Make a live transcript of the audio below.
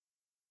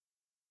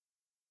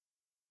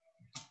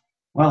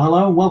Well,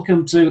 hello, and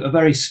welcome to a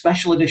very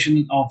special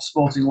edition of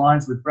Sporting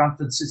Live with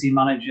Bradford City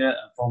manager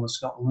and former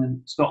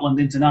Scotland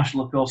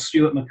international, of course,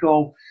 Stuart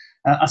McCall.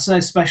 I say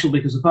special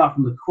because apart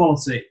from the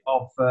quality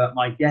of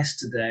my guest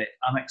today,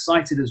 I'm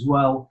excited as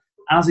well,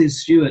 as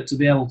is Stuart, to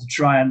be able to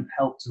try and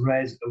help to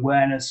raise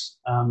awareness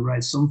and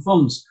raise some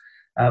funds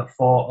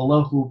for a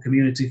local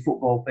community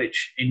football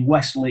pitch in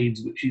West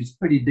Leeds, which is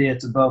pretty dear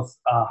to both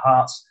our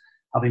hearts,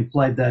 having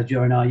played there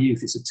during our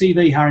youth. It's a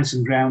TV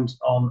Harrison ground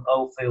on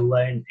Oldfield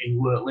Lane in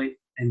Wortley,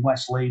 in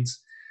West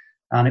Leeds,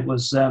 and it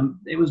was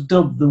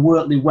dubbed the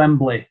Wortley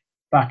Wembley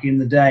back in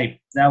the day.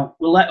 Now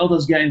we'll let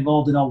others get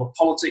involved in all the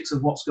politics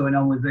of what's going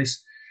on with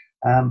this.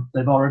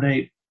 They've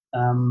already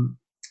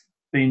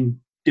been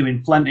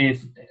doing plenty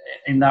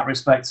in that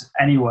respect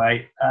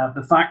anyway.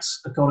 The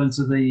facts, according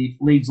to the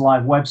Leeds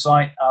Live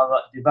website, are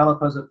that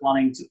developers are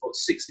planning to put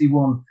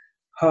 61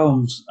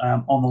 homes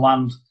on the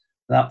land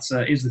that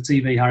is the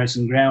TV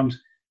Harrison ground.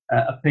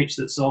 A pitch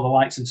that saw the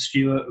likes of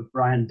Stuart, of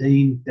Brian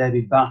Deane,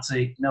 David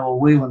Batty, Noel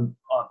Whelan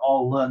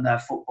all learn their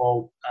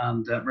football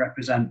and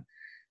represent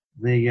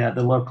the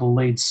local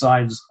Leeds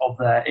sides of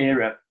their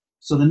era.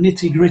 So the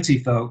nitty-gritty,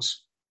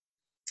 folks,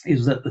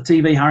 is that the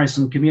TV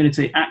Harrison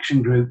Community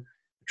Action Group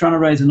are trying to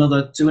raise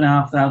another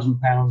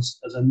 £2,500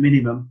 as a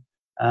minimum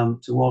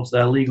towards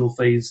their legal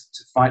fees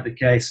to fight the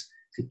case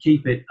to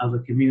keep it as a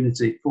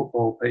community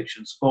football pitch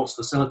and sports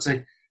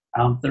facility.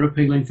 They're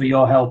appealing for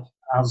your help,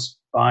 as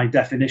by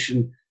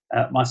definition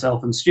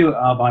myself and Stuart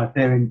are, by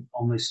appearing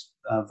on this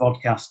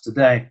vodcast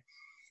today.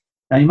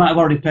 Now, you might have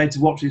already paid to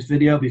watch this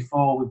video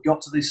before we've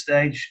got to this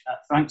stage.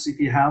 Thanks if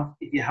you have.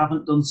 If you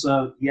haven't done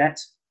so yet,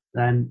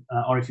 then,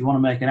 or if you want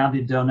to make an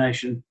added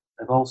donation,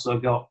 they've also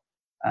got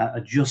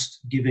a Just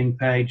Giving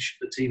page,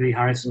 the TV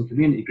Harrison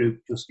Community Group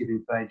Just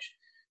Giving page,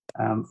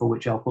 for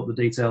which I'll put the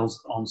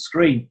details on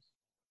screen.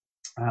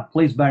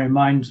 Please bear in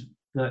mind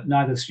that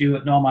neither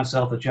Stuart nor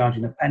myself are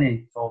charging a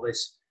penny for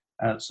this,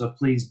 so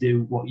please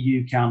do what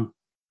you can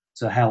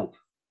to help.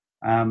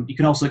 You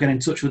can also get in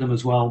touch with them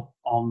as well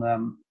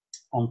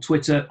on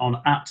Twitter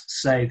on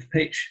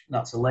 @SavePitch.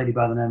 That's a lady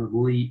by the name of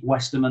Lee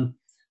Westerman.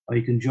 Or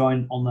you can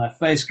join on their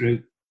face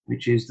group,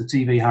 which is the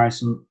TV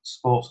Harrison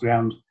Sports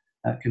Ground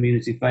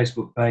community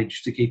Facebook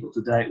page, to keep up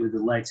to date with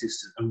the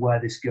latest and where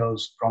this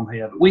goes from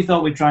here. But we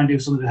thought we'd try and do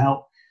something to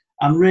help.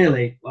 And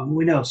really,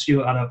 we know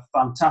Stuart had a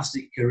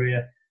fantastic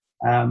career.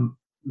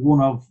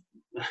 One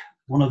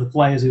of the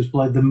players who's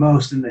played the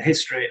most in the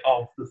history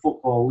of the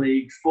Football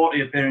League,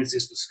 40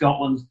 appearances for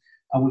Scotland,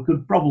 and we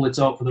could probably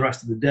talk for the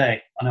rest of the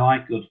day. I know I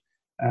could,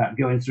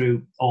 going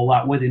through all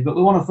that with him. But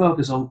we want to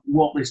focus on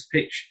what this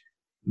pitch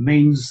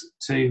means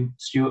to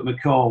Stuart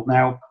McCall.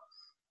 Now,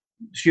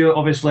 Stuart,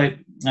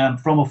 obviously,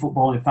 from a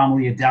footballing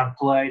family, your dad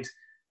played.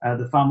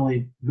 The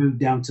family moved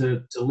down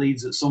to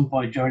Leeds at some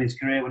point during his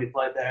career when he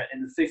played there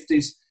in the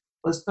 50s.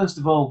 Let's first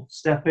of all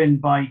step in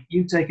by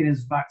you taking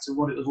us back to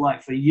what it was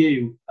like for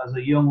you as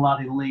a young lad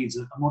in Leeds,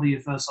 and what are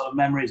your first sort of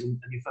memories and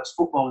your first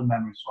footballing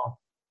memories as well?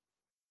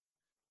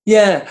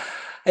 Yeah,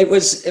 it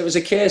was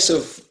a case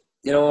of,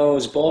 I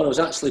was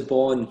actually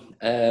born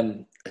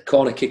a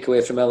corner kick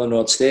away from Ellen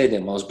Road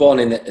Stadium. I was born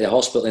in the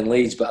hospital in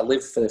Leeds, but I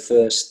lived for the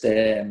first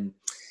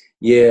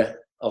year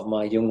of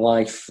my young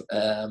life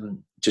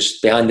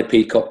just behind the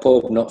Peacock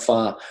pub, not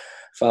far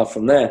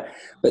from there.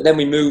 But then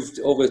we moved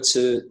over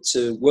to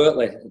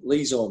Wortley,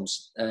 Leeds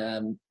Homes,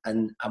 and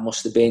I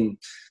must have been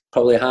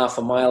probably half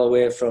a mile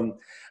away from,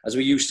 as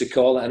we used to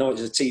call it, I know it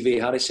was a TV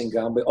Harrison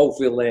ground, but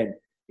Oldfield Lane.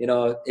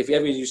 If you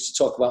ever used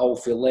to talk about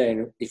Oldfield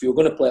Lane, if you were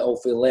going to play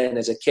Oldfield Lane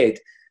as a kid,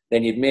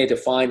 then you'd made a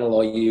final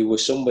or you were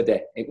somebody.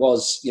 It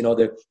was,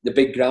 the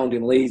big ground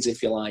in Leeds,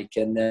 if you like,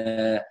 and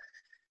I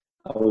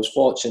was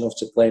fortunate enough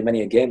to play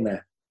many a game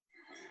there.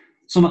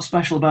 Something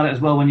special about it as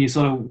well when you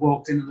sort of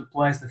walked into the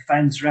place, the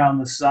fence around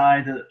the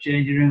side, the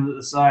changing rooms at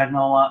the side and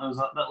all that. There was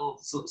that little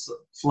sort of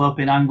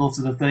sloping angle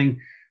to the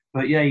thing.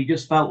 But yeah, you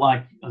just felt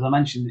like, as I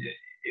mentioned,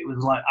 it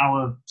was like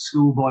our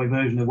schoolboy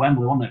version of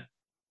Wembley, wasn't it?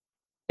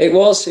 It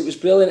was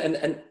brilliant.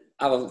 And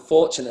I was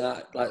fortunate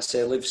that, like I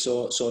say, I lived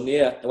so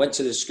near. I went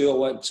to the school,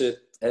 I went to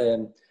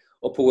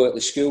Upper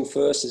Wortley School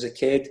first as a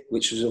kid,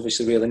 which was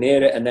obviously really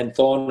near it. And then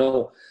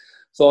Thornhill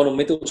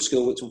Middle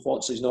School, which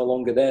unfortunately is no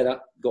longer there. That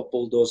got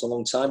bulldozed a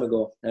long time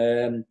ago.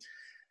 And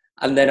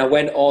then I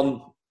went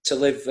on to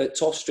live at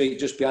Toff Street,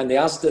 just behind the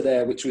Asda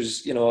there, which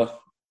was,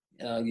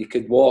 you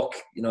could walk,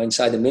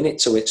 inside a minute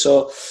to it.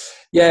 So,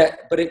 yeah,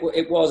 but it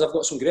was. I've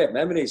got some great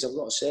memories. I've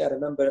got to say, I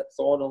remember at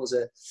Thornhill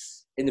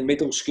in the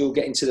middle school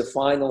getting to the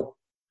final,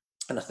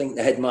 and I think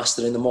the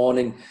headmaster in the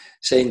morning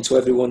saying to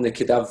everyone they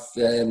could have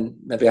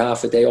maybe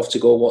half a day off to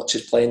go watch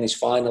us playing this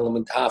final,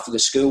 and half of the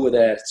school were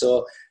there.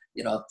 So,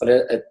 but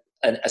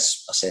I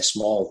say a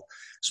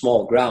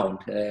small ground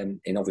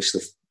in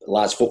obviously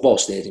large football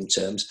stadium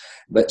terms,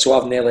 but to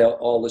have nearly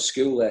all the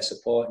school there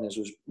supporting us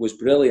was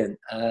brilliant.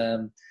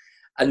 And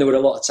there were a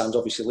lot of times,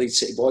 obviously, Leeds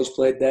City boys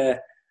played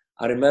there.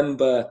 I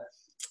remember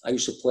I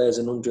used to play as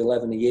an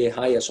under-11 a year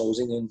higher, so I was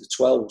in the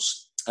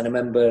under-12s, I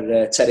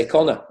remember Terry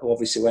Connor, who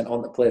obviously went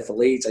on to play for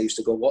Leeds. I used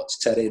to go watch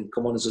Terry and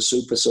come on as a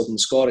super sub and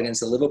score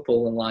against the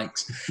Liverpool and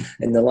likes.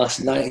 In the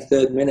last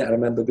 93rd minute, I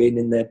remember being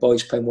in the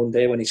boys' pen one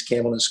day when he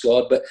came on and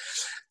scored. But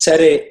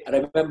Terry, I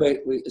remember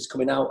it was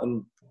coming out,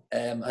 and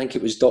I think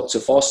it was Dr.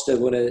 Foster,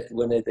 one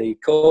of the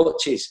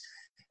coaches,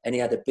 and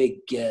he had a big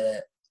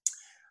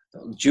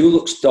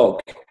Dulux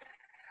dog,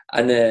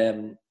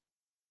 and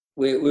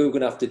we were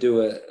going to have to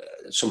do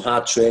some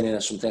hard training or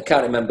something. I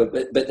can't remember,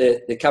 but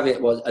the caveat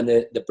was, and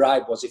the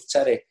bribe was, if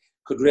Terry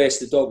could race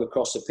the dog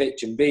across the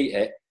pitch and beat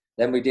it,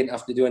 then we didn't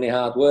have to do any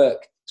hard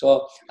work.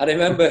 So I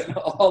remember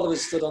all of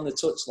us stood on the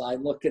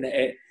touchline looking at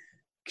it,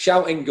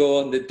 shouting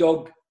go, and the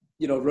dog,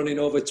 running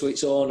over to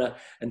its owner,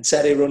 and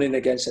Terry running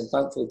against him.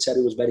 Thankfully,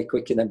 Terry was very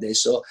quick in them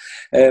days, so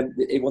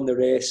he won the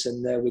race,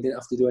 and we didn't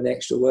have to do any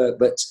extra work.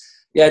 But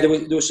yeah, there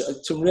was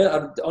some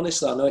real.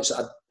 Honestly, I know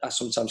I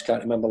sometimes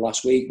can't remember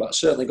last week, but I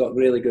certainly got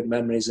really good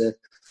memories of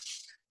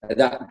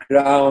that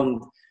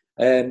ground.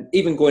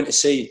 Even going to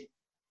see,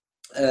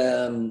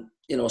 some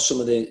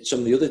of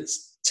the other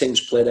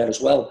teams play there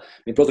as well.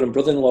 My brother and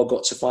brother-in-law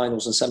got to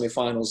finals and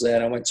semi-finals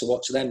there. I went to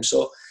watch them,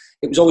 so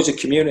it was always a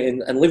community,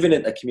 and living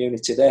in the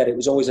community there, it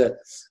was always a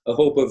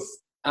hub of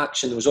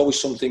action. There was always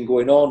something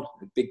going on,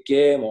 a big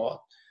game, or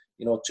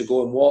to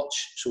go and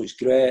watch. So it's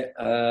great.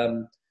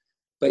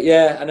 But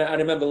yeah, and I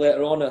remember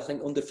later on, I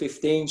think under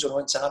 15s, when I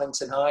went to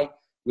Harrington High,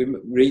 we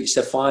reached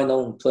the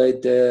final and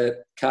played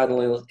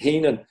Cardinal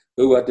Heenan,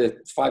 who had the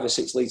 5 or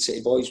 6 Leeds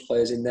City Boys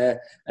players in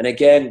there. And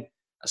again,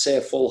 I say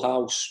a full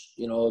house,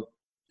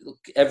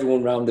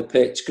 everyone round the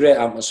pitch, great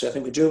atmosphere. I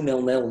think we drew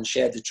 0-0 and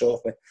shared the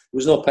trophy. There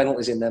was no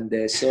penalties in them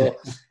days. So,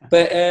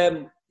 but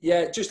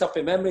yeah, just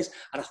happy memories.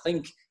 And I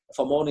think, if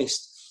I'm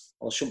honest,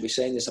 I shouldn't be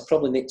saying this, I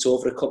probably nicked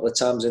over a couple of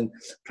times and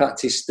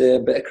practised a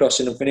bit of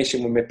crossing and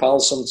finishing with my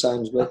pals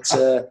sometimes. But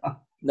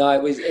no,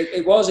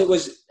 it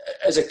was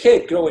as a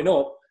kid growing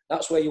up,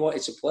 that's where you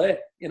wanted to play.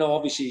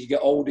 Obviously you get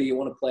older, you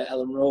want to play at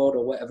Ellen Road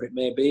or whatever it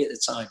may be at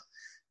the time.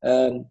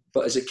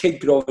 But as a kid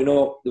growing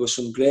up, there were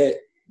some great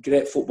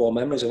football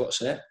memories, I've got to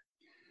say.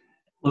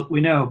 Look, we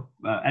know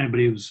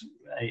anybody who's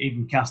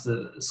even cast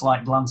a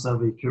slight glance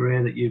over your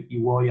career that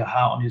you wore your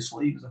heart on your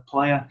sleeve as a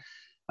player.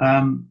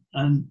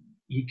 And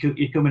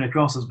you're coming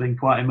across as being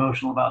quite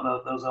emotional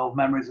about those old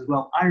memories as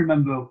well. I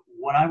remember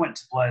when I went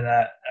to play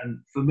there, and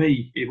for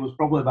me, it was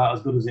probably about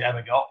as good as it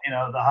ever got.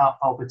 The heart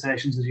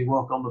palpitations as you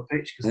walk on the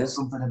pitch, because there's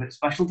something a bit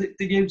special. Did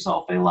you sort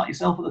of feel like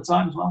yourself at the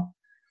time as well?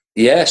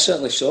 Yeah,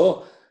 certainly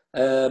so.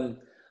 I'm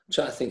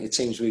trying to think of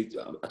teams.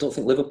 I don't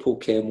think Liverpool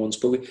came once,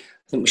 but I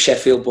think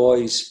Sheffield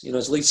Boys,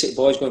 as Leeds City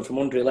Boys going from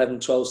under 11,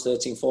 12,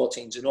 13,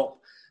 14s and up,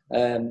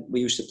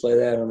 we used to play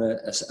there on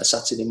a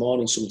Saturday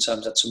morning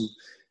sometimes. Had some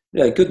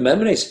good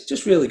memories,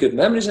 just really good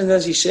memories. And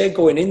as you say,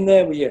 going in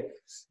there, where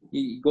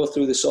you go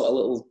through the sort of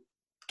little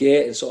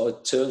gate and sort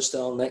of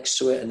turnstile next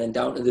to it, and then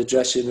down to the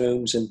dressing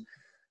rooms.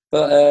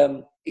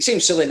 But it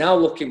seems silly now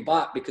looking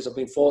back, because I've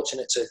been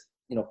fortunate to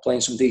play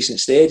in some decent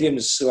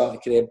stadiums throughout my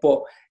career.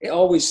 But it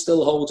always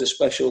still holds a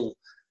special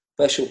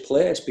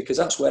place, because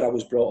that's where I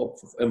was brought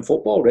up in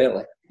football.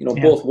 Really,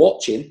 both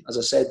watching, as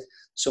I said,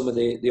 some of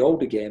the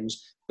older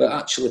games, but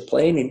actually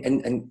playing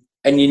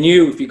and you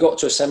knew if you got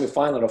to a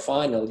semi-final or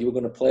final, you were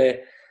going to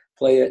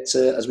play at,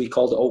 as we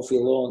called it,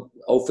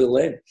 Oldfield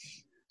Lane.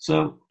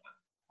 So,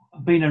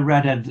 being a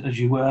redhead as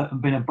you were,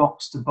 and being a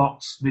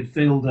box-to-box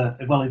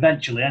midfielder, well,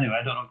 eventually anyway,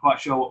 I don't know, quite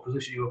sure what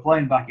position you were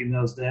playing back in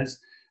those days,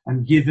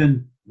 and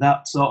given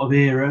that sort of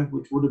era,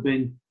 which would have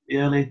been the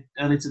early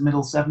to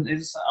middle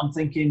 70s, I'm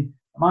thinking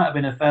it might have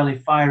been a fairly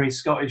fiery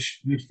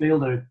Scottish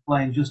midfielder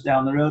playing just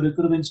down the road who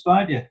could have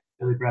inspired you,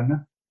 Billy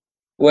Bremner.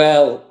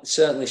 Well,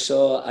 certainly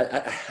so.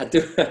 I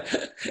do.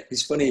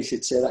 It's funny you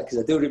should say that, because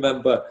I do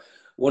remember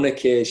one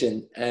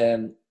occasion.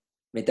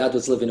 My dad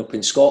was living up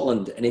in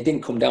Scotland, and he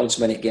didn't come down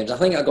to many games. I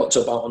think I got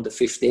to about under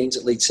 15s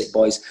at Leeds City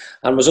Boys,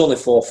 and was only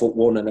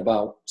 4'1" and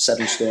about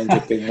 7 stone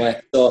dripping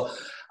wet. So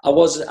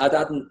I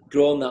hadn't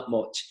grown that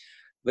much.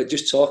 But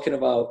just talking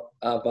about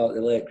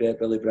the late great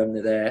Billy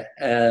Bremner there,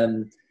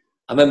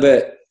 I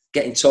remember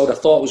getting told, I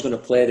thought I was going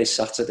to play this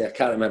Saturday. I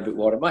can't remember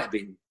what it might have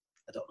been.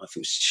 I don't know if it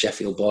was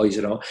Sheffield Boys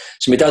or not.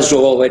 So my dad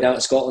drove all the way down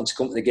to Scotland to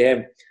come to the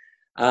game.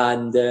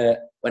 And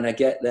when I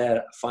get there,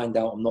 I find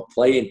out I'm not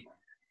playing.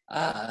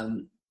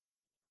 And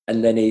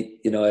then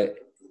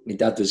my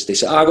dad was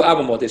this. I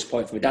was more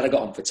disappointed for my dad. I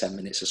got on for 10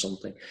 minutes or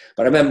something.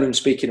 But I remember him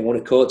speaking to one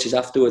of the coaches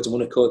afterwards, and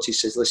one of the coaches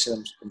says,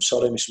 "Listen, I'm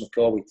sorry, Mr.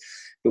 McCaw,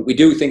 but we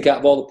do think out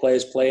of all the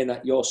players playing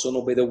that your son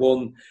will be the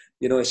one.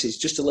 He says,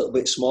 just a little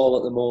bit small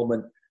at the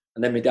moment."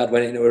 And then my dad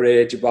went into a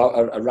rage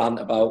about a rant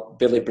about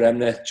Billy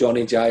Bremner,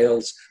 Johnny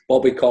Giles,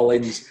 Bobby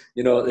Collins,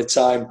 at the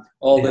time.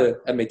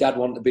 And my dad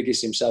wasn't the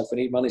biggest himself, and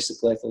he managed to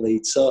play for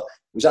Leeds. So it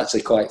was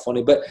actually quite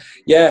funny. But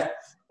yeah,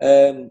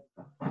 Billy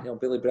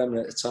Bremner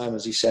at the time,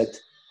 as he said,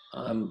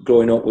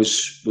 growing up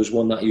was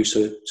one that I used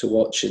to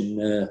watch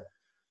and,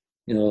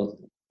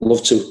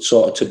 love to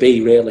sort of to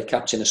be really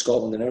captain of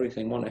Scotland and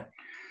everything, wasn't he?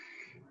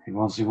 He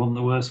wasn't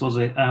the worst, was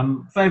he?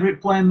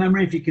 Favourite playing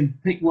memory, if you can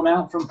pick one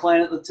out from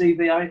playing at the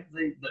TV,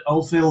 the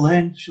Oldfield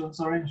Lane, I should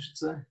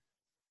say.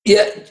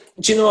 Yeah,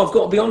 do you know, I've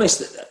got to be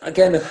honest,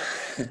 again,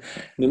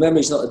 my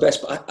memory's not the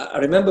best, but I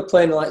remember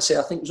playing, like say,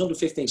 I think it was under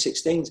 15,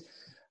 16s,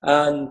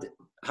 and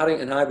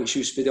Harrington High, which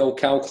used to be the old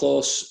Cow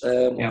Close,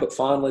 up at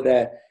Farnley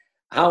there.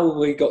 How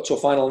we got to a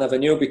final, I never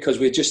knew, because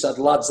we just had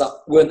lads that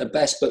weren't the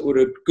best, but were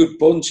a good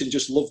bunch and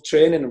just loved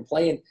training and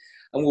playing.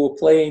 And we were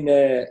playing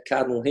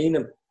Cardinal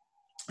Heenham,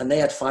 and they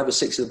had 5 or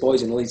 6 of the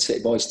boys in the Leeds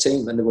City Boys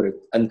team,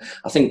 and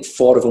I think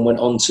 4 of them went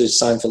on to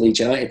sign for Leeds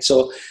United.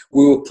 So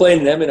we were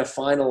playing them in a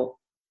final,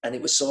 and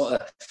it was sort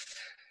of,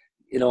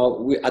 you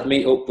know, I'd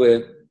meet up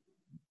with,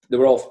 they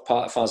were all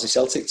part of Farsley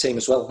Celtic team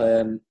as well,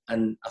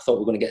 and I thought we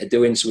were going to get a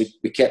doing, so we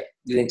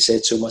didn't say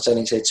too much, I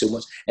didn't say too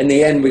much. In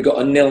the end, we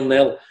got a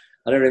 0-0,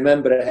 and I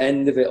remember at the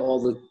end of it, all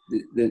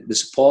the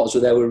supporters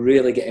were there, were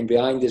really getting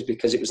behind us,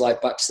 because it was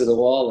like backs to the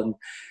wall,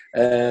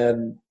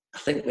 and I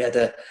think we had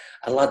a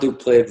lad who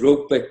played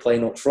rugby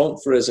playing up front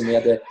for us, and we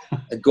had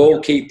a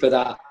goalkeeper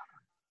that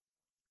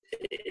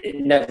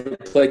never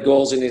played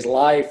goals in his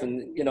life,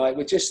 and you know, it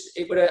was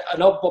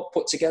an odd book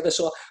put together.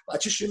 So I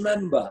just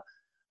remember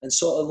and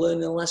sort of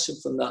learning a lesson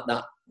from that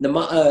no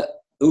matter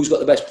who's got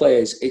the best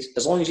players, it's,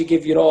 as long as you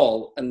give your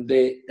all and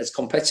be as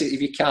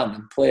competitive you can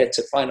and play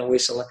to final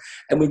whistle.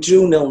 And we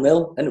drew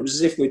 0-0, and it was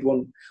as if we'd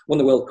won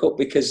the World Cup,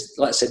 because,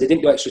 like I said, they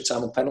didn't do extra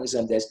time and penalties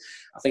them days.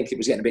 I think it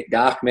was getting a bit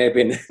dark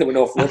maybe, and there were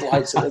no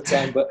floodlights at the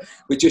time, but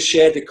we just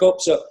shared the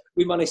cup. So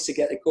we managed to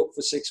get the cup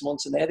for 6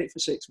 months, and they had it for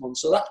 6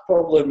 months. So that's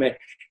probably me.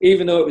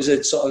 Even though it was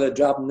a sort of a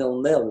drab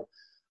 0-0,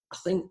 I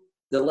think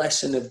the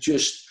lesson of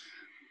just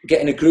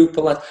getting a group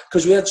of lads,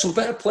 because we had some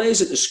better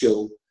players at the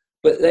school,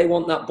 but they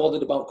weren't that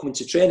bothered about coming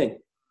to training,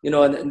 you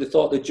know, and they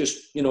thought they'd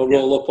just, you know,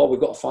 roll up, we've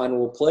got a final,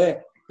 we'll play.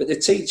 But the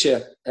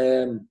teacher,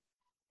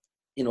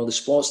 you know, the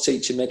sports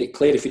teacher made it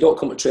clear, if you don't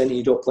come to training,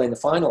 you don't play in the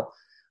final.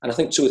 And I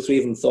think 2 or 3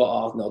 of them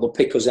thought, oh, no, they'll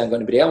pick us, they ain't got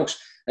anybody else.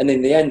 And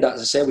in the end,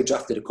 as I say, we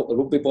drafted a couple of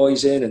rugby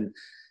boys in. And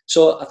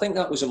so I think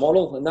that was a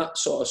model, and that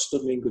sort of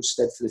stood me in good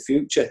stead for the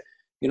future.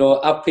 You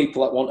know, have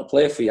people that want to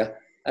play for you,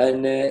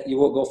 and you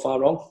won't go far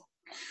wrong.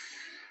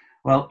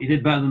 Well, you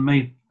did better than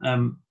me,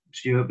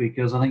 Stuart,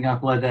 because I think I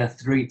played there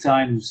 3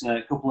 times,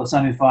 a couple of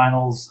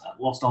semi-finals,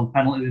 lost on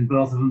penalties in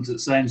both of them to the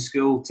same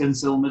school,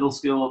 Tinshill Middle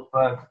School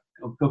up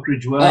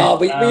Cookridge Way. Oh,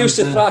 we used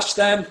to thrash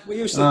them.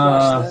 Thrash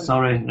them.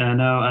 Sorry,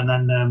 no. And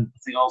then I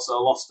think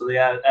also lost to the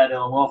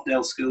Airedale and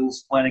Wharfdale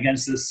schools playing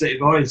against the City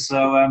Boys. So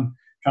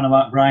trying to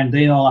mark Brian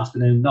Dean all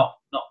afternoon, not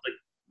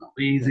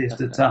the easiest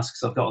of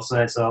tasks, I've got to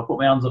say. So I'll put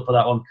my hands up for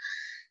that one.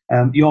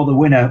 You're the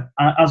winner,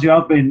 as you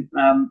have been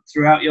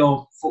throughout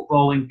your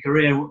footballing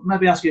career.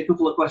 Maybe ask you a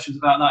couple of questions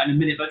about that in a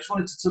minute, but I just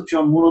wanted to touch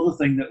on one other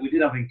thing that we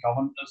did have in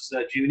common as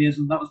juniors,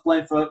 and that was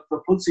playing for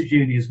Pudsey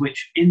Juniors,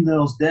 which in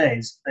those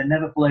days, they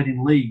never played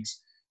in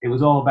leagues. It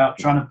was all about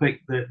trying to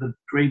pick the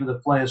cream of the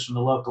players from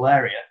the local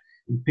area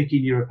and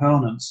picking your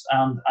opponents.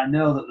 And I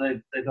know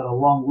that they've got a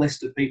long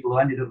list of people who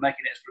ended up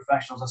making it as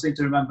professionals. I seem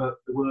to remember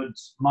the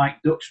words Mike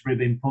Duxbury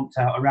being pumped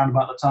out around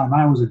about the time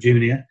I was a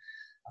junior.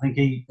 I think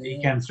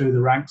he came through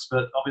the ranks,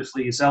 but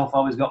obviously yourself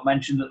always got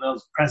mentioned at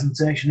those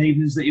presentation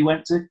evenings that you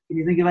went to. Can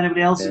you think of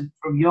anybody else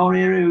from your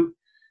era who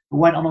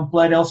went on and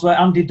played elsewhere?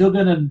 Andy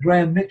Duggan and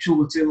Graham Mitchell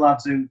were 2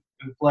 lads who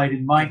played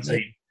in my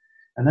team,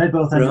 and they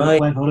both ended up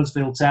playing for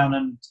Huddersfield Town,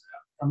 and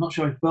I'm not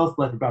sure if both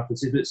played for Bradford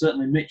City, but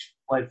certainly Mitch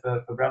played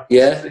for Bradford City.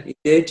 Yeah, he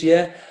did,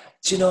 yeah.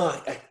 Do you know,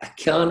 I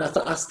can't.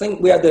 I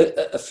think we had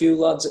a few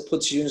lads at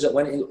Pudsey Juniors that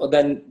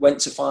went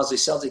to Farsley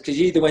Celtic, because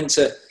you either went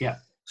to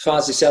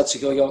Farsley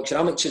Celtic or Yorkshire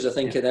Amateurs, I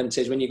think, at them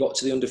days when you got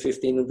to the under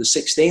 15, under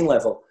 16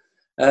 level.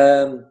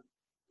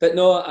 But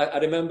no, I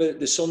remember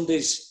the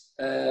Sundays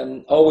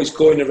always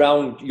going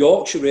around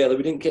Yorkshire, really.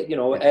 We didn't get, you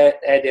know,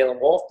 Airedale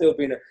and Wharfdale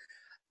being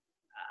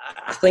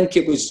I think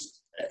it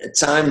was at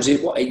times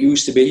what it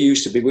used to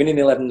be winning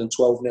 11 and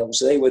 12-0.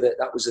 So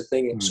that was the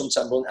thing.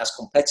 Sometimes weren't as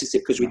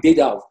competitive because we did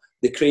have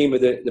the cream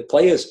of the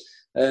players.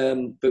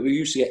 But we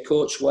used to get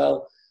coached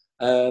well.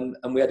 And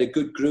we had a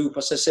good group.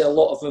 As I say, a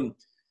lot of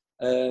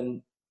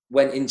them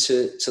went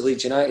into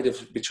Leeds United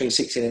between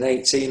 16 and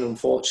 18.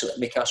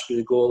 Unfortunately, Mick Ashby,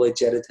 the goalie,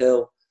 Jared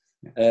Hill,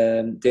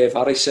 Dave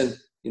Harrison,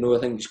 you know, I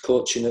think he's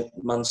coaching at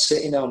Man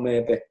City now,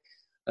 maybe.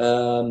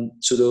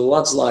 So there were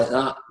lads like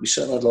that. We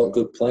certainly had a lot of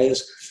good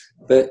players.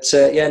 But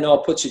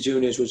Pudsey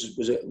Juniors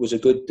was a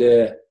good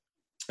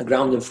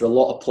grounding for a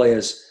lot of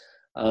players.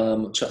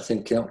 Which I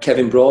think, you know,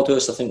 Kevin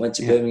Broadhurst, I think, went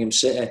to Birmingham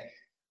City.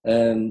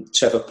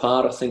 Trevor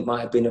Parr, I think,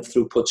 might have been up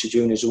through Pudsey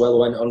Juniors as well.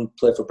 Went on to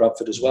play for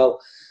Bradford as well.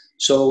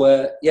 So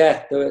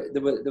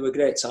there were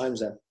great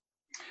times then.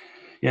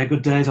 Yeah,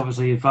 good days.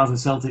 Obviously, your Farsley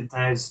Celtic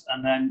days,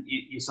 and then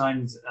you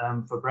signed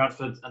for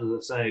Bradford. And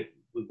as I say,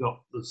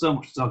 there's so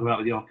much to talk about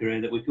with your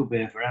career that we could be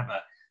here forever.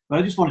 But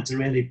I just wanted to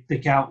really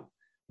pick out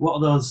what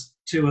are those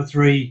 2 or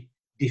 3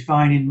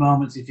 defining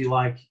moments, if you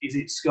like. Is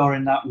it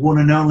scoring that one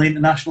and only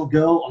international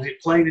goal, or is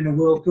it playing in a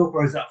World Cup,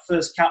 or is that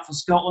first cap for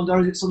Scotland,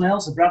 or is it something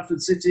else, a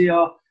Bradford City,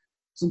 or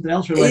something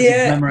else related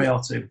to memory or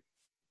two?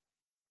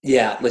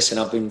 Yeah, listen,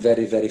 I've been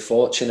very, very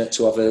fortunate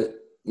to have a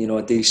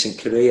decent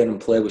career and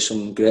play with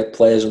some great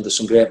players under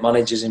some great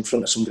managers in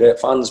front of some great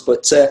fans.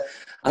 But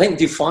I think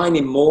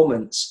defining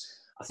moments,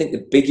 I think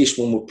the biggest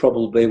one would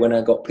probably be when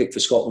I got picked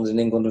for Scotland and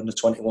England under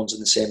 21s on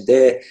the same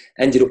day.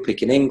 Ended up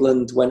picking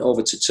England, went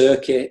over to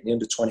Turkey, the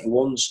under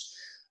 21s.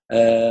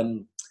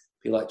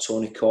 People like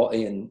Tony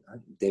Cottee and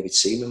David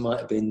Seaman might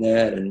have been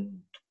there, and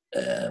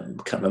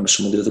can't remember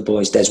some of the other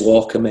boys, Des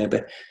Walker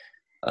maybe.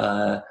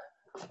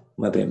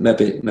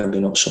 Maybe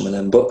not some of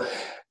them, but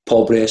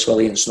Paul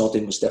Bracewell, Ian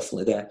Snodding was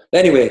definitely there.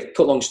 But anyway,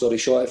 cut long story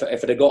short,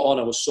 if I'd have got on,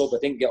 I was sub. I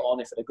didn't get on.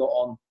 If I'd have got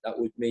on, that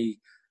would me.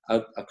 I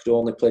could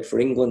only play for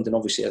England, and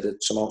obviously I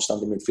had some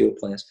outstanding midfield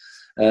players.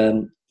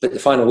 But the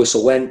final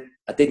whistle went.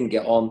 I didn't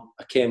get on.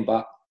 I came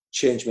back,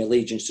 changed my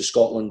allegiance to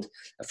Scotland.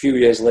 A few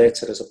years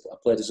later, I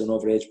played as an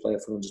overage player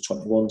for under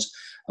 21s,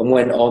 and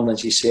went on,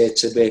 as you say,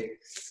 to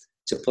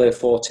play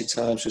 40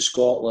 times for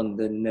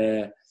Scotland. And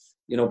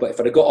but if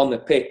I'd have got on the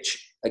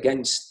pitch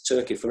against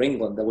Turkey for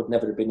England, I would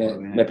never have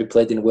been maybe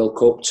played in the World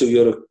Cup,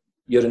 Euro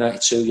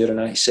 92, Euro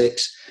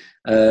 96.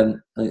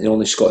 The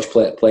only Scottish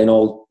player playing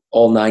all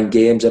 9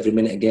 games, every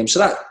minute a game. So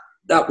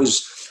that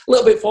was a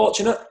little bit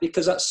fortunate,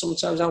 because that's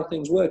sometimes how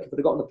things work. If I'd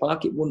have got on the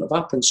park, it wouldn't have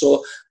happened.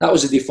 So that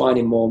was a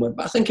defining moment.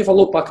 But I think if I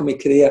look back on my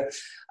career,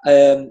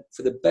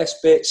 for the best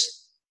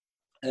bits,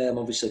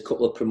 obviously a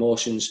couple of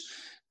promotions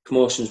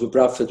with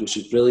Bradford, which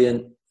was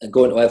brilliant, and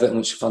going to Everton,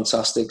 which was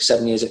fantastic.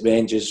 7 years at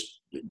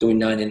Rangers, doing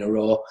 9 in a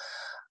row.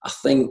 I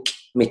think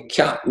my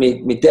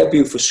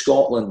debut for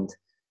Scotland,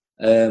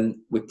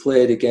 we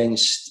played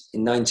against,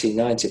 in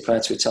 1990,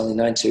 prior to Italian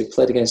 90, we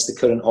played against the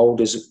current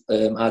holders,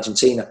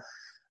 Argentina,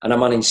 and I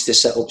managed to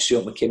set up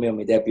Stuart McKimmie on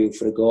my debut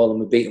for a goal, and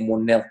we beat them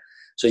 1-0.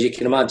 So as you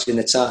can imagine,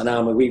 the Tartan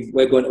Army,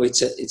 we're going to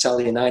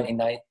Italian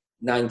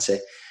 1990,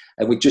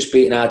 and we'd just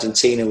beaten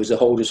Argentina, who was the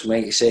holders from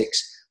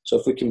 86. So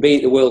if we can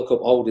beat the World Cup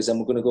holders, then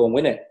we're going to go and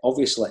win it,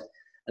 obviously.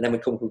 And then we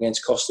come up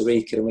against Costa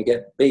Rica and we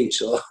get beat.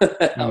 So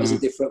that was a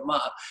different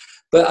matter.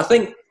 But I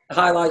think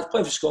highlights,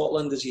 playing for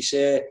Scotland, as you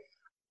say,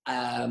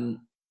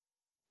 getting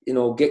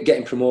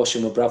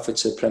promotion with Bradford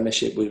to the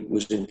Premiership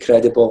was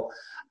incredible.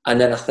 And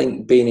then I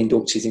think being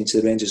inducted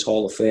into the Rangers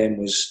Hall of Fame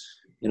was,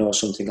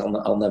 something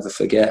I'll never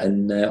forget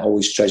and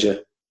always treasure.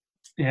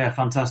 Yeah,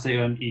 fantastic.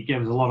 And you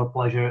gave us a lot of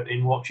pleasure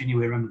in watching you.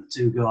 We remember the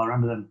 2 goals. I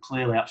remember them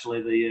clearly,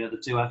 actually, the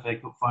 2 FA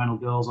Cup final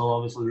goals. Although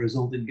obviously the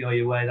result didn't go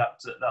your way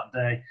that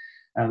day.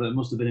 But it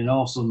must have been an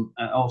awesome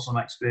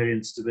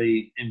experience to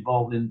be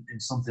involved in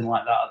something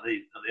like that at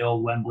the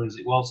old Wembley as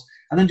it was.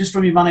 And then just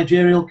from your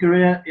managerial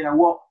career,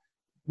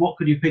 what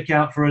could you pick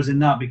out for us in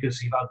that?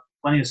 Because you've had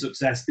plenty of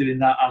success doing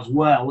that as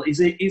well. Is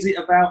it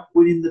about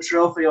winning the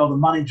trophy or the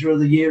Manager of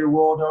the Year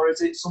award, or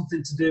is it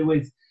something to do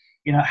with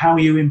how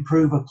you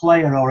improve a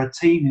player or a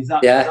team? Does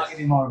that give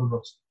you more of a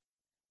boost?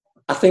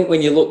 I think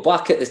when you look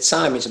back at the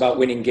time, it's about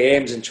winning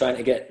games and trying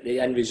to get the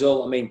end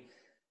result. I mean,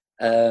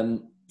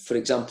 for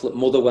example, at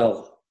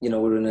Motherwell, we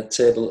were in a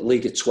table at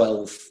League of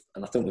 12,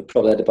 and I think we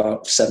probably had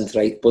about 7th or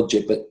 8th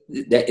budget, but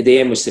the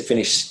aim was to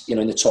finish,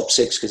 in the top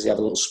 6, because they have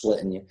a little split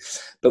in you.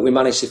 But we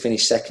managed to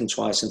finish 2nd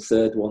twice and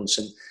 3rd once.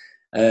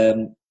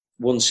 And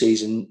one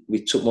season,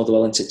 we took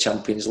Motherwell into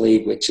Champions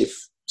League, which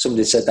if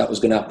somebody said that was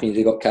going to happen,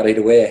 they got carried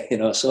away,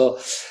 So,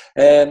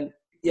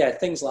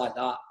 things like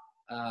that.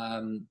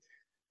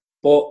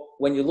 But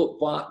when you look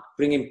back,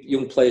 bringing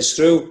young players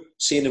through,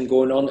 seeing them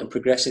going on and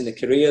progressing their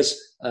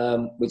careers,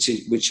 which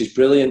is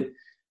brilliant.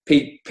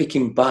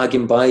 Picking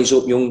bargain buys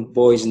up young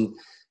boys and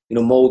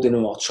moulding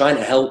them or trying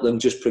to help them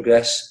just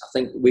progress. I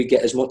think we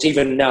get as much,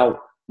 even now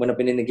when I've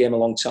been in the game a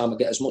long time, I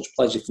get as much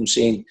pleasure from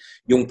seeing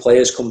young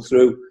players come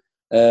through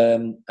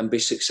and be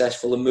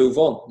successful and move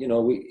on.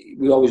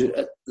 We always,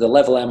 at the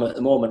level I'm at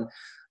the moment,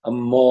 I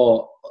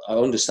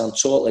understand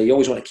totally. You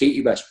always want to keep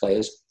your best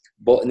players,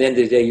 but at the end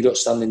of the day, you don't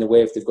stand in the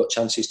way if they've got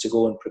chances to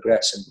go and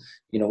progress. And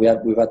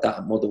we've had that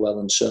at Motherwell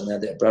and certainly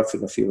had it at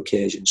Bradford on a few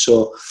occasions.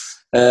 So,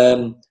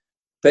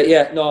 but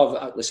yeah,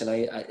 no. Listen,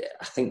 I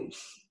think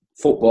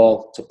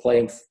football, to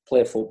play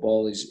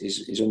football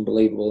is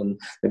unbelievable, and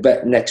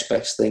the next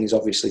best thing is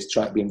obviously to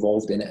try to be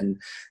involved in it,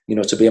 and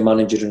to be a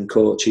manager and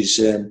coach is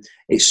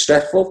it's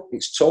stressful,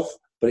 it's tough,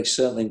 but it's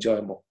certainly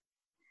enjoyable.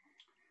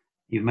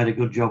 You've made a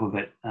good job of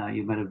it.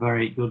 You've made a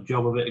very good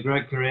job of it. A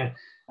great career.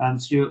 And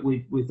Stuart,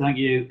 we thank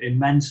you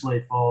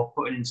immensely for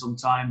putting in some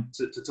time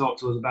to talk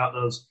to us about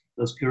those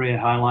career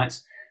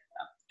highlights.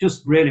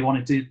 Just really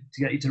wanted to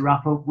get you to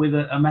wrap up with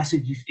a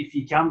message, if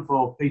you can,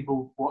 for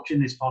people watching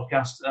this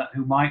podcast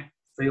who might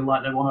feel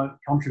like they want to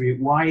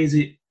contribute. Why is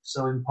it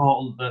so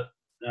important that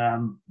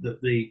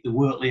the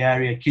Wortley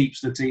area keeps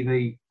the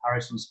TV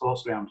Harrison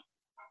Sports Ground?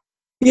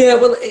 Yeah,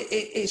 well,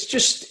 it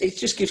just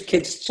gives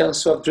kids a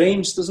chance to have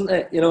dreams, doesn't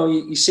it?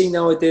 You see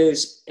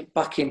nowadays,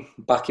 back in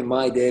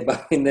my day,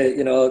 back in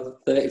the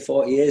 30,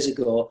 40 years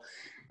ago,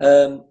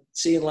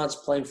 seeing lads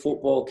playing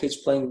football, kids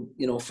playing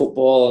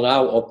football and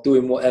out or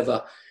doing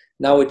whatever.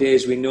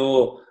 Nowadays we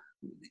know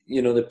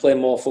they play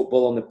more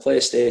football on the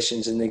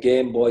PlayStations and the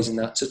Game Boys and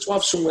that. So to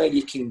have somewhere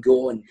you can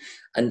go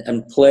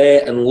and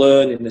play and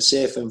learn in a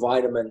safe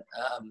environment,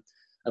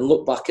 and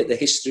look back at the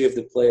history of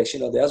the place.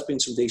 There has been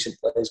some decent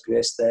players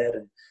graced there,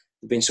 and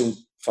there've been some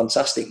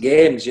fantastic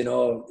games,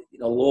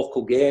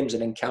 local games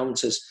and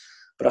encounters.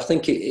 But I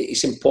think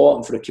it's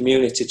important for a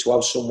community to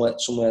have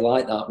somewhere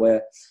like that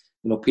where,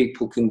 you know,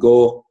 people can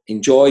go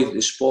enjoy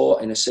the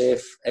sport in a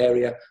safe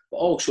area, but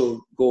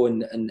also go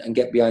and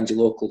get behind your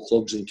local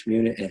clubs and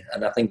community.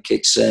 And I think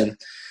it's I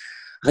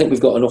think we've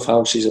got enough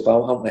houses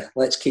about, haven't we?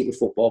 Let's keep the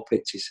football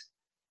pitches.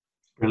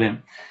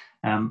 Brilliant.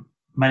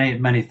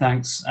 Many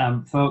thanks,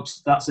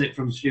 folks. That's it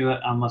from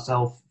Stuart and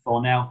myself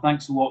for now.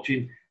 Thanks for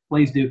watching.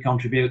 Please do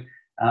contribute.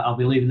 I'll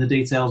be leaving the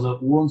details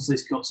up once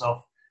this cuts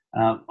off.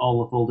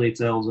 All the full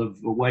details of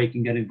where you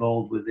can get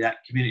involved with the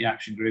community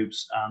action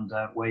groups and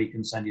where you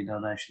can send your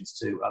donations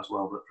to as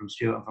well. But from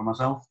Stuart and from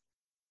myself,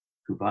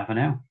 goodbye for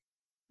now.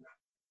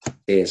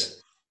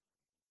 Cheers.